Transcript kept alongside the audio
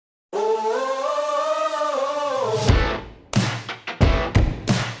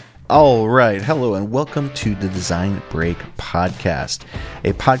All right. Hello and welcome to the Design Break Podcast,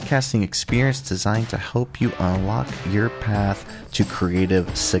 a podcasting experience designed to help you unlock your path to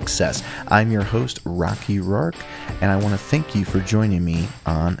creative success. I'm your host, Rocky Rourke, and I want to thank you for joining me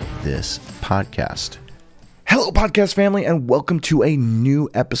on this podcast. Hello, podcast family, and welcome to a new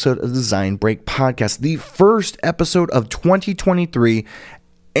episode of the Design Break Podcast, the first episode of 2023,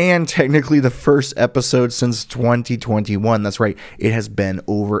 and technically the first episode since 2021. That's right. It has been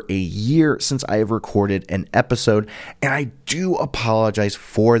over a year since I have recorded an episode, and I do apologize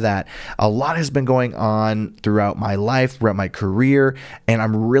for that. A lot has been going on throughout my life, throughout my career, and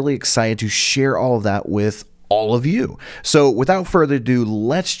I'm really excited to share all of that with all of you. So without further ado,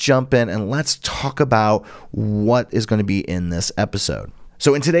 let's jump in and let's talk about what is going to be in this episode.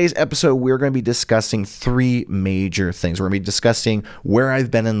 So in today's episode, we're going to be discussing three major things. We're going to be discussing where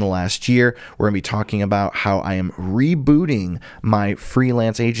I've been in the last year. We're going to be talking about how I am rebooting my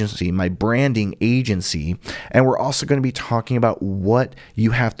freelance agency, my branding agency. And we're also going to be talking about what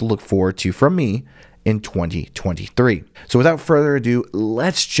you have to look forward to from me in 2023. So without further ado,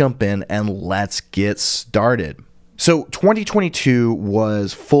 let's jump in and let's get started. So 2022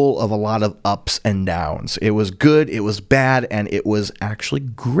 was full of a lot of ups and downs. It was good, it was bad, and it was actually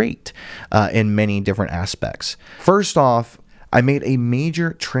great in many different aspects. First off, I made a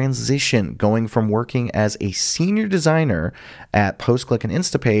major transition going from working as a senior designer at PostClick and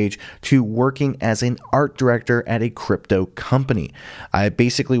Instapage to working as an art director at a crypto company. I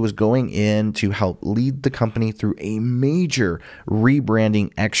basically was going in to help lead the company through a major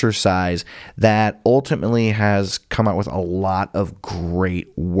rebranding exercise that ultimately has come out with a lot of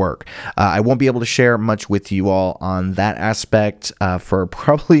great work. I won't be able to share much with you all on that aspect for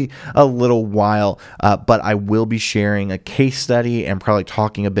probably a little while, but I will be sharing a case study and probably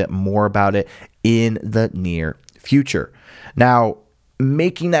talking a bit more about it in the near future. Now,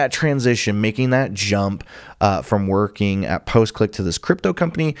 making that transition, making that jump from working at PostClick to this crypto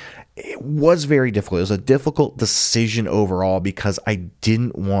company, it was very difficult. It was a difficult decision overall because I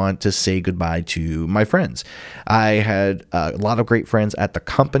didn't want to say goodbye to my friends. I had a lot of great friends at the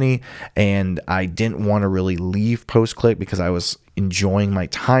company, and I didn't want to really leave PostClick because I was enjoying my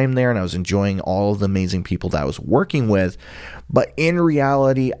time there and I was enjoying all of the amazing people that I was working with. But in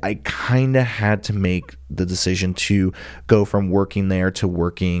reality, I kind of had to make the decision to go from working there to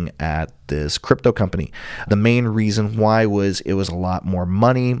working at this crypto company. The main reason why was it was a lot more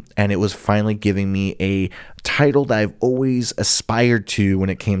money, and it was finally giving me a title that I've always aspired to when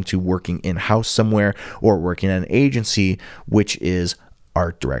it came to working in-house somewhere or working at an agency, which is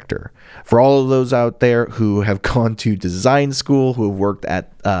art director. For all of those out there who have gone to design school, who have worked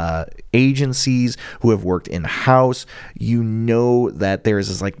at agencies, who have worked in-house, you know that there is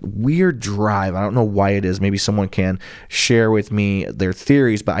this like weird drive. I don't know why it is. Maybe someone can share with me their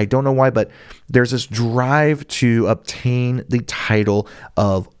theories, but I don't know why, but there's this drive to obtain the title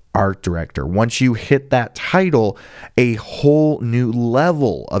of art director. Once you hit that title, a whole new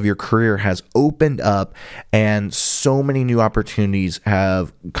level of your career has opened up and so many new opportunities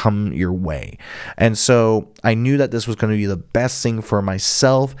have come your way. And so I knew that this was going to be the best thing for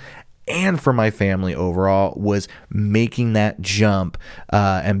myself and for my family overall, was making that jump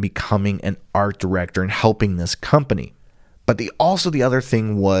and becoming an art director and helping this company. But the other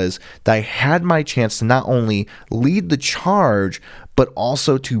thing was that I had my chance to not only lead the charge, but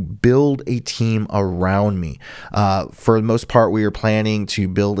also to build a team around me. For the most part, we were planning to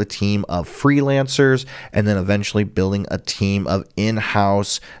build a team of freelancers and then eventually building a team of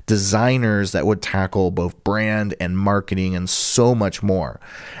in-house designers that would tackle both brand and marketing and so much more.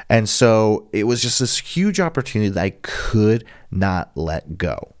 And so it was just this huge opportunity that I could not let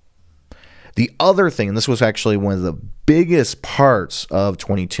go. The other thing, and this was actually one of the biggest parts of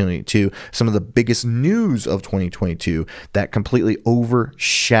 2022, some of the biggest news of 2022 that completely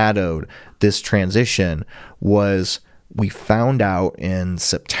overshadowed this transition, was we found out in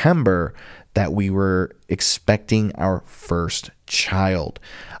September that we were expecting our first child.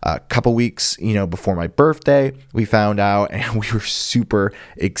 A couple weeks, before my birthday, we found out, and we were super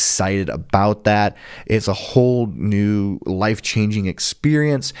excited about that. It's a whole new life-changing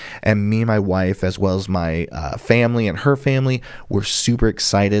experience, and me and my wife, as well as my family and her family, were super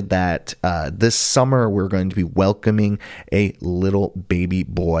excited that this summer we're going to be welcoming a little baby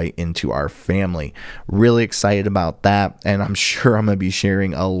boy into our family. Really excited about that, and I'm sure I'm going to be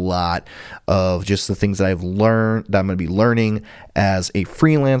sharing a lot of just the things that I've learned, that I'm going to be learning as a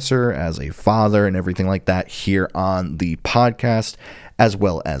freelancer, as a father, and everything like that here on the podcast as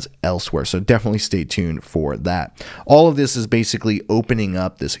well as elsewhere. So definitely stay tuned for that. All of this is basically opening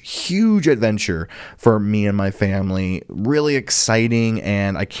up this huge adventure for me and my family. Really exciting,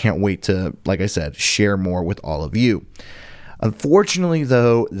 and I can't wait to, like I said, share more with all of you. Unfortunately,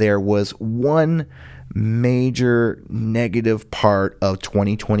 though, there was one major negative part of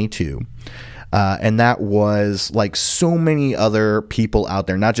 2022. And that was, like so many other people out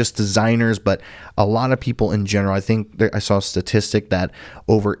there, not just designers, but a lot of people in general. I think I saw a statistic that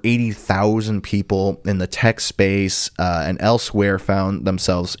over 80,000 people in the tech space and elsewhere found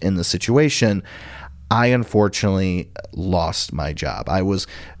themselves in the situation. I unfortunately lost my job. I was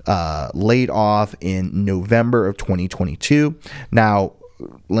laid off in November of 2022. Now,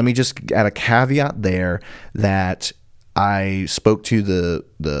 let me just add a caveat there that I spoke to the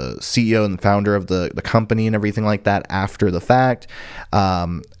CEO and founder of the company and everything like that after the fact,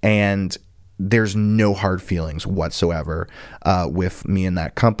 and there's no hard feelings whatsoever with me and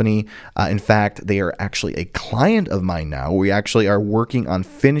that company. In fact, they are actually a client of mine now. We actually are working on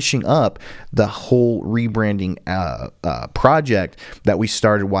finishing up the whole rebranding project that we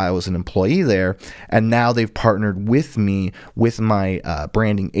started while I was an employee there. And now they've partnered with me, with my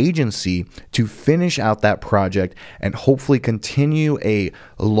branding agency, to finish out that project and hopefully continue a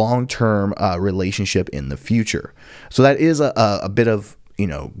long-term relationship in the future. So that is a bit of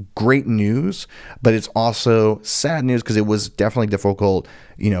great news, but it's also sad news because it was definitely difficult,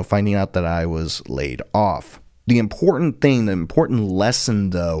 finding out that I was laid off. The important lesson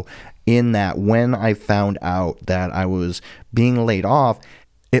though, in that when I found out that I was being laid off,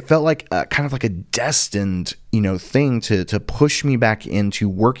 it felt like kind of like a destined, thing to push me back into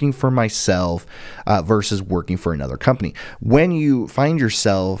working for myself versus working for another company. When you find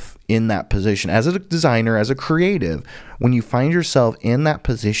yourself in that position as a designer, as a creative, when you find yourself in that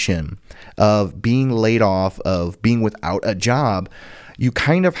position of being laid off, of being without a job, you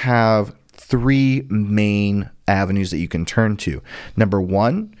kind of have three main avenues that you can turn to. Number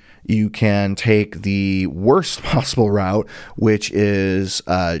one, you can take the worst possible route, which is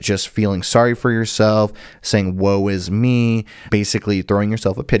just feeling sorry for yourself, saying, woe is me, basically throwing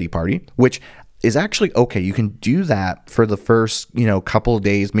yourself a pity party, which is actually okay. You can do that for the first, couple of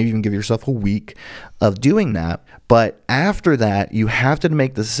days, maybe even give yourself a week of doing that. But after that, you have to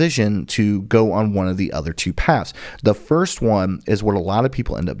make the decision to go on one of the other two paths. The first one is what a lot of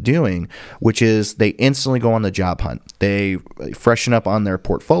people end up doing, which is they instantly go on the job hunt. They freshen up on their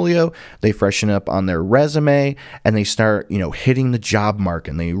portfolio, they freshen up on their resume, and they start, hitting the job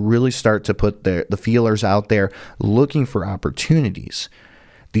market, and they really start to put the feelers out there looking for opportunities.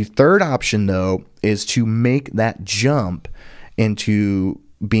 The third option, though, is to make that jump into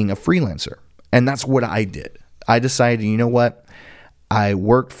being a freelancer. And that's what I did. I decided, you know what? I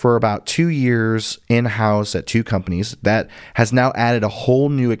worked for about 2 years in-house at two companies. That has now added a whole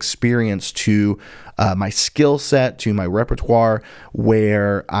new experience to my skill set, to my repertoire,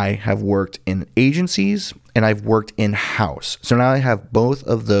 where I have worked in agencies and I've worked in-house. So now I have both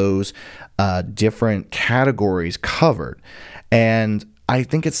of those different categories covered. And I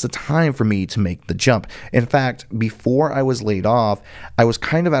think it's the time for me to make the jump. In fact, before I was laid off, I was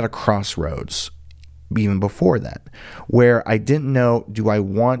kind of at a crossroads, even before that, where I didn't know, do I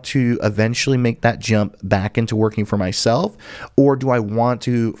want to eventually make that jump back into working for myself, or do I want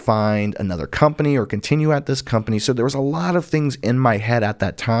to find another company or continue at this company? So there was a lot of things in my head at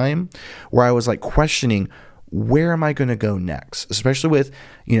that time where I was like questioning, where am I going to go next? Especially with,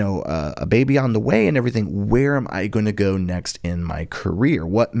 a baby on the way and everything, where am I going to go next in my career?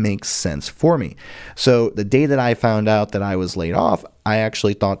 What makes sense for me? So the day that I found out that I was laid off, I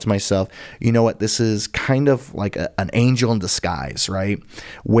actually thought to myself, you know what, this is kind of like an angel in disguise, right?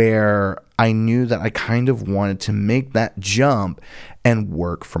 Where I knew that I kind of wanted to make that jump and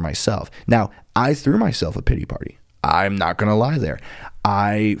work for myself. Now, I threw myself a pity party. I'm not going to lie there.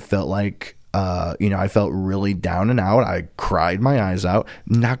 I felt like, I felt really down and out. I cried my eyes out.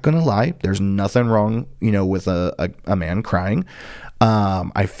 Not going to lie. There's nothing wrong, with a man crying.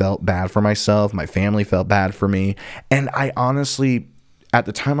 I felt bad for myself. My family felt bad for me. And I honestly, at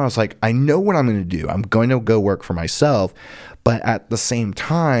the time, I was like, I know what I'm going to do. I'm going to go work for myself. But at the same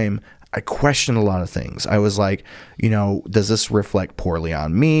time, I questioned a lot of things. I was like, does this reflect poorly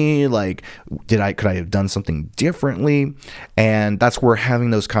on me? Like, could I have done something differently? And that's where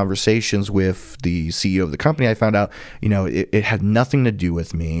having those conversations with the CEO of the company, I found out, it had nothing to do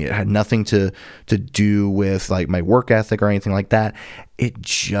with me. It had nothing to do with like my work ethic or anything like that. It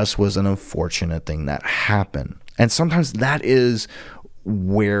just was an unfortunate thing that happened. And sometimes that is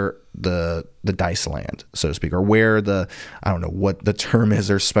where the dice land, so to speak, or where I don't know what the term is,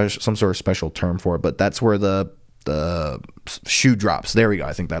 there's some sort of special term for it, but that's where the shoe drops. There we go.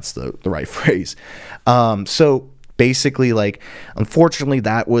 I think that's the right phrase. So basically, like, unfortunately,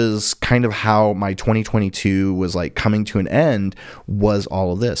 that was kind of how my 2022 was like coming to an end, was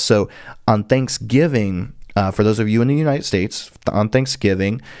all of this. So on Thanksgiving, for those of you in the United States, on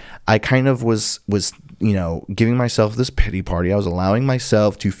Thanksgiving, I kind of was giving myself this pity party. I was allowing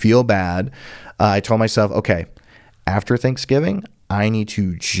myself to feel bad. I told myself, okay, after Thanksgiving, I need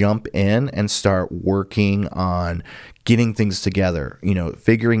to jump in and start working on getting things together,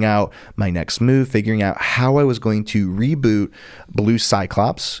 figuring out my next move, figuring out how I was going to reboot Blue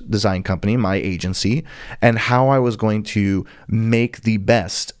Cyclops Design Company, my agency, and how I was going to make the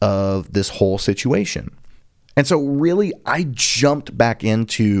best of this whole situation. And so really, I jumped back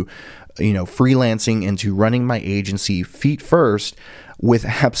into, freelancing, into running my agency feet first, with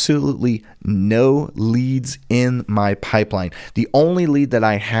absolutely no leads in my pipeline. The only lead that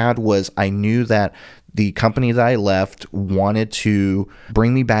I had was, I knew that the company that I left wanted to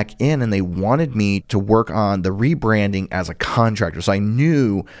bring me back in, and they wanted me to work on the rebranding as a contractor. So I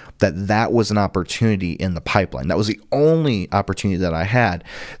knew that that was an opportunity in the pipeline. That was the only opportunity that I had.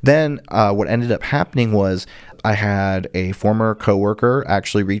 Then what ended up happening was, I had a former coworker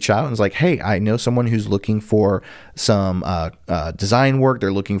actually reach out and was like, hey, I know someone who's looking for some design work.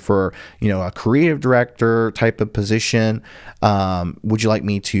 They're looking for, a creative director type of position. Would you like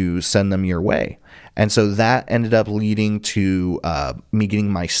me to send them your way? And so that ended up leading to me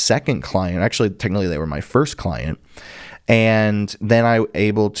getting my second client. Actually, technically, they were my first client. And then I was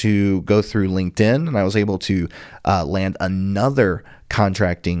able to go through LinkedIn, and I was able to land another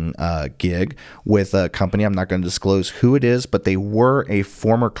contracting gig with a company. I'm not going to disclose who it is, but they were a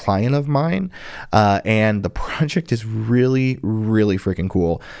former client of mine. And the project is really, really freaking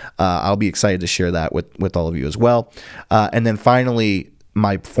cool. I'll be excited to share that with all of you as well. And then finally,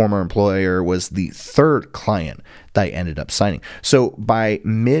 my former employer was the third client that I ended up signing. So by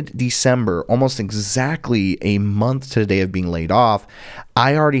mid-December, almost exactly a month to the day of being laid off,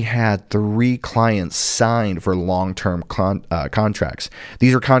 I already had 3 clients signed for long-term contracts.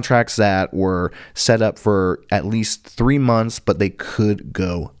 These are contracts that were set up for at least 3 months, but they could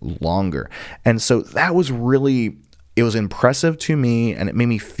go longer. And so that was really, it was impressive to me, and it made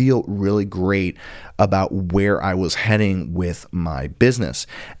me feel really great about where I was heading with my business.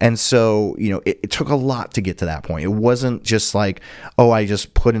 And so, it took a lot to get to that point. It wasn't just like, oh, I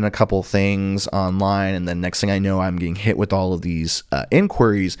just put in a couple things online, and then next thing I know, I'm getting hit with all of these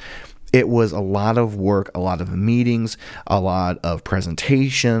inquiries. It was a lot of work, a lot of meetings, a lot of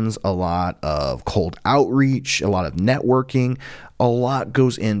presentations, a lot of cold outreach, a lot of networking. A lot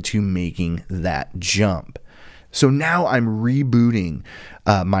goes into making that jump. So now I'm rebooting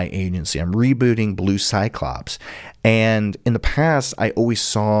my agency. I'm rebooting Blue Cyclops. And in the past, I always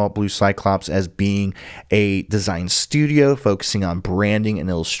saw Blue Cyclops as being a design studio focusing on branding and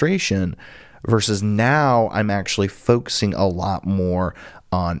illustration, versus now I'm actually focusing a lot more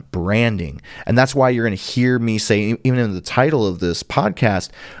on branding. And that's why you're going to hear me say, even in the title of this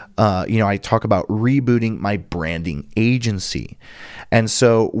podcast, I talk about rebooting my branding agency. And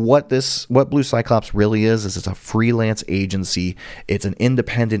so what Blue Cyclops really is it's a freelance agency. It's an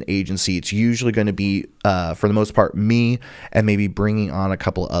independent agency. It's usually going to be, for the most part, me and maybe bringing on a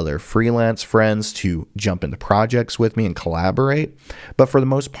couple other freelance friends to jump into projects with me and collaborate. But for the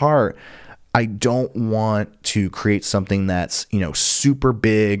most part, I don't want to create something that's, super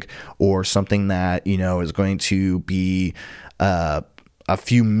big, or something that, is going to be a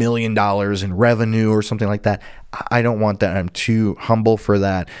few $1 million in revenue or something like that. I don't want that. I'm too humble for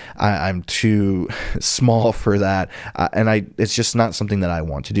that. I'm too small for that. It's just not something that I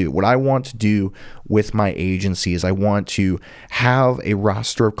want to do. What I want to do with my agency is I want to have a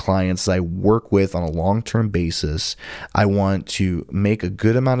roster of clients that I work with on a long-term basis. I want to make a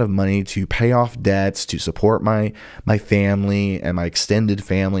good amount of money to pay off debts, to support my family and my extended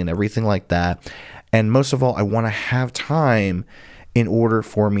family and everything like that. And most of all, I want to have time in order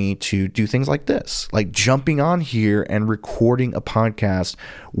for me to do things like this, like jumping on here and recording a podcast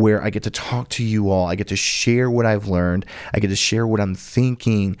where I get to talk to you all. I get to share what I've learned. I get to share what I'm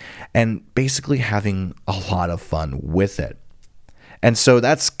thinking, and basically having a lot of fun with it. And so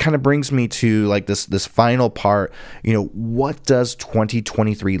that's kind of brings me to like this final part. What does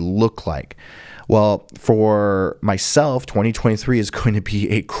 2023 look like? Well, for myself, 2023 is going to be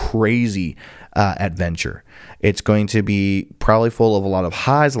a crazy adventure. It's going to be probably full of a lot of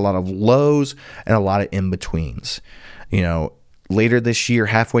highs, a lot of lows, and a lot of in-betweens. Later this year,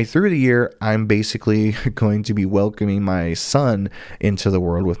 halfway through the year, I'm basically going to be welcoming my son into the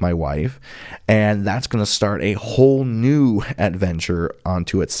world with my wife, and that's going to start a whole new adventure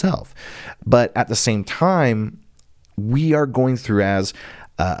onto itself. But at the same time, we are going through as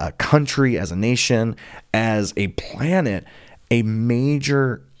a country, as a nation, as a planet, a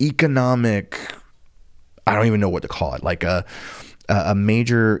major economic, I don't even know what to call it, like a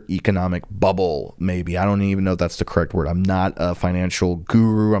major economic bubble, maybe. I don't even know if that's the correct word. I'm not a financial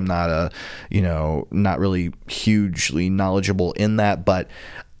guru. I'm not not really hugely knowledgeable in that, but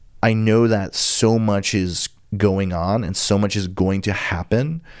I know that so much is going on and so much is going to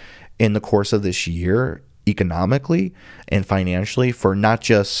happen in the course of this year, economically and financially, for not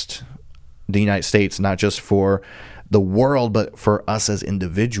just the United States, not just for the world, but for us as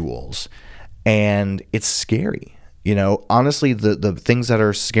individuals. And it's scary. Honestly, the things that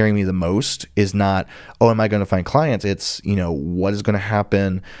are scaring me the most is not, am I going to find clients? It's, what is going to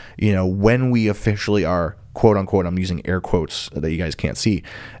happen, when we officially are, quote unquote, I'm using air quotes that you guys can't see,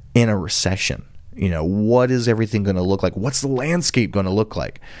 in a recession. What is everything going to look like? What's the landscape going to look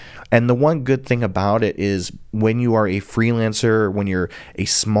like? And the one good thing about it is when you are a freelancer, when you're a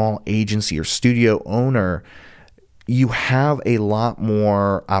small agency or studio owner, you have a lot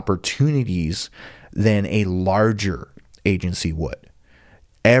more opportunities than a larger agency would.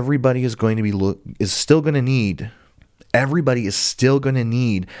 Everybody is still going to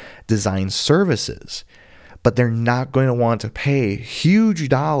need design services, but they're not going to want to pay huge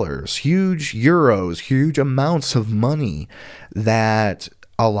dollars, huge euros, huge amounts of money that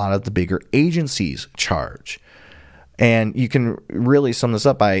a lot of the bigger agencies charge. And you can really sum this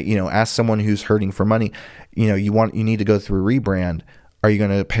up by, ask someone who's hurting for money, you need to go through a rebrand. Are you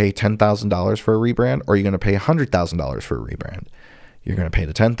going to pay $10,000 for a rebrand, or are you going to pay $100,000 for a rebrand? You're going to pay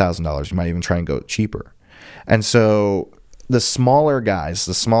the $10,000. You might even try and go cheaper. And so the smaller guys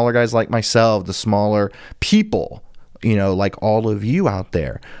like myself, the smaller people, like all of you out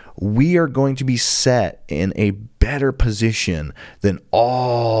there, we are going to be set in a better position than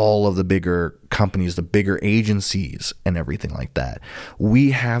all of the bigger companies, the bigger agencies and everything like that.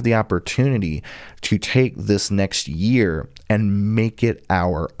 We have the opportunity to take this next year and make it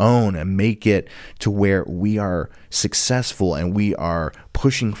our own and make it to where we are successful and we are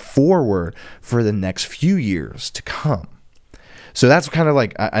pushing forward for the next few years to come. So that's kind of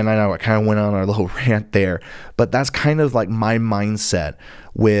like, and I know I kind of went on a little rant there, but that's kind of like my mindset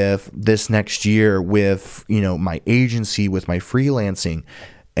with this next year, with, my agency, with my freelancing,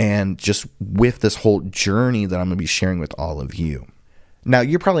 and just with this whole journey that I'm going to be sharing with all of you. Now,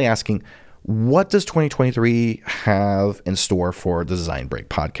 you're probably asking, what does 2023 have in store for the Design Break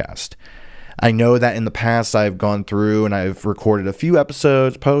podcast? I know that in the past I've gone through and I've recorded a few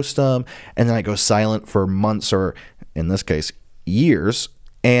episodes, post them, and then I go silent for months, or in this case, years.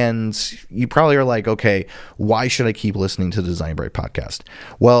 And you probably are like, okay, why should I keep listening to the Design Break podcast?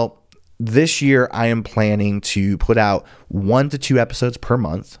 Well, this year I am planning to put out 1 to 2 episodes per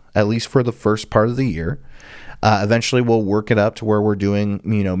month, at least for the first part of the year. Eventually we'll work it up to where we're doing,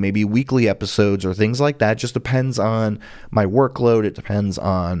 maybe weekly episodes or things like that. It just depends on my workload. It depends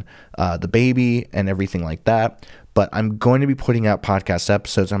on the baby and everything like that. But I'm going to be putting out podcast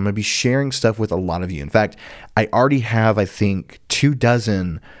episodes. I'm going to be sharing stuff with a lot of you. In fact, I already have, I think,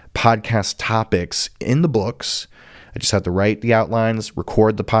 24 podcast topics in the books. I just have to write the outlines,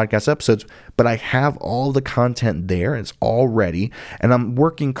 record the podcast episodes, but I have all the content there. It's all ready. And I'm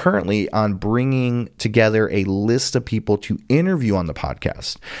working currently on bringing together a list of people to interview on the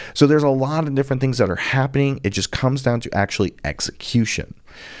podcast. So there's a lot of different things that are happening. It just comes down to actually execution.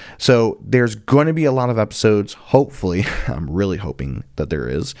 So there's going to be a lot of episodes, hopefully. I'm really hoping that there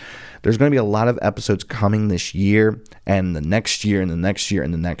is. There's going to be a lot of episodes coming this year and the next year and the next year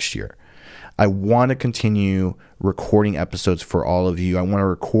and the next year. I want to continue recording episodes for all of you. I want to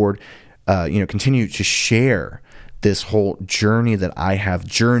record, continue to share this whole journey that I have,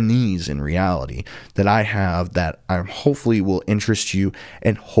 journeys in reality that I have, that I hopefully will interest you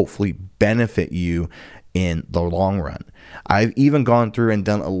and hopefully benefit you in the long run. I've even gone through and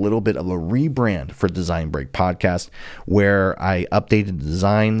done a little bit of a rebrand for Design Break podcast, where I updated the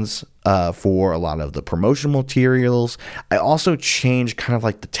designs for a lot of the promotional materials. I also changed kind of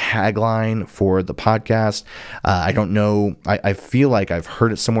like the tagline for the podcast. I don't know. I feel like I've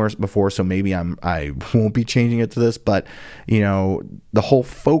heard it somewhere before, so maybe I won't be changing it to this. But the whole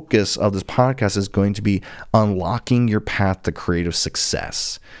focus of this podcast is going to be unlocking your path to creative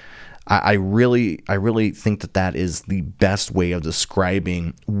success. I really think that is the best way of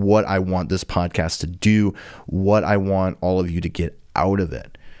describing what I want this podcast to do, what I want all of you to get out of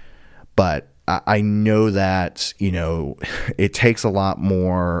it. But I know that, it takes a lot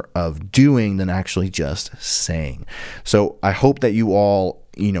more of doing than actually just saying. So I hope that you all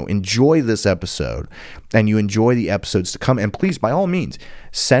enjoy this episode and you enjoy the episodes to come, and please, by all means,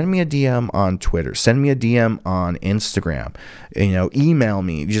 send me a DM on Twitter, send me a DM on Instagram, email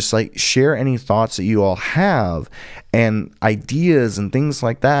me, just like share any thoughts that you all have and ideas and things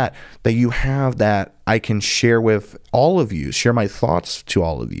like that you have that I can share with all of you, share my thoughts to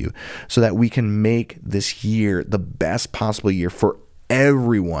all of you, so that we can make this year the best possible year for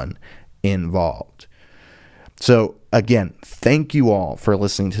everyone involved. So again, thank you all for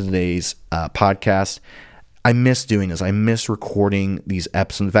listening to today's podcast. I miss doing this. I miss recording these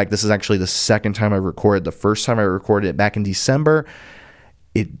episodes. In fact, this is actually the second time I recorded. The first time I recorded it back in December,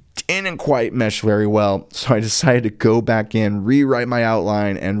 it didn't quite mesh very well. So I decided to go back in, rewrite my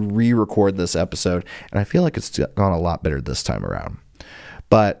outline, and re-record this episode. And I feel like it's gone a lot better this time around.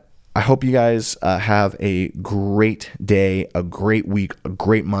 But I hope you guys have a great day, a great week, a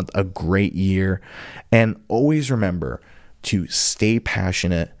great month, a great year. And always remember to stay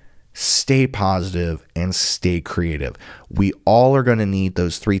passionate, stay positive, and stay creative. We all are going to need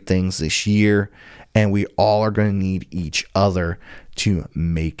those three things this year, and we all are going to need each other to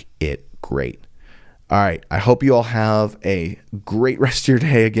make it great. All right. I hope you all have a great rest of your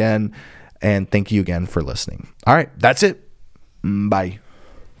day again, and thank you again for listening. All right. That's it. Bye.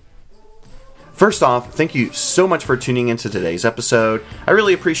 First off, thank you so much for tuning into today's episode. I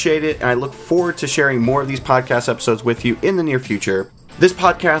really appreciate it, and I look forward to sharing more of these podcast episodes with you in the near future. This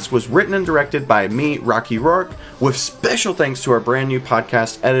podcast was written and directed by me, Rocky Rourke, with special thanks to our brand new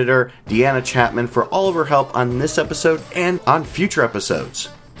podcast editor, Deanna Chapman, for all of her help on this episode and on future episodes.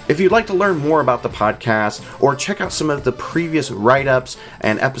 If you'd like to learn more about the podcast or check out some of the previous write-ups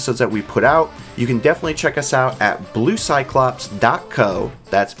and episodes that we put out, you can definitely check us out at bluecyclops.co.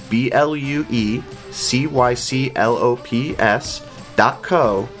 That's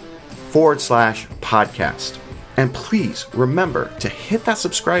BLUECYCLOPS.co/podcast. And please remember to hit that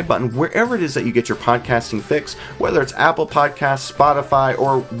subscribe button wherever it is that you get your podcasting fix, whether it's Apple Podcasts, Spotify,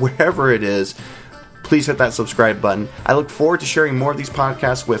 or wherever it is. Please hit that subscribe button. I look forward to sharing more of these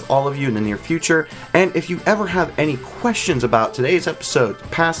podcasts with all of you in the near future. And if you ever have any questions about today's episode,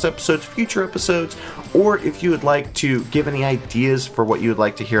 past episodes, future episodes, or if you would like to give any ideas for what you would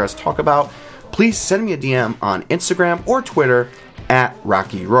like to hear us talk about, please send me a DM on Instagram or Twitter at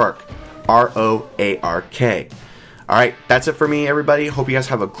Rocky Rourke, ROARK. All right, that's it for me, everybody. Hope you guys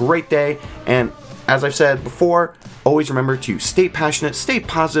have a great day. And as I've said before, always remember to stay passionate, stay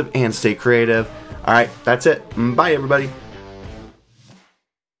positive, and stay creative. All right, that's it. Bye, everybody.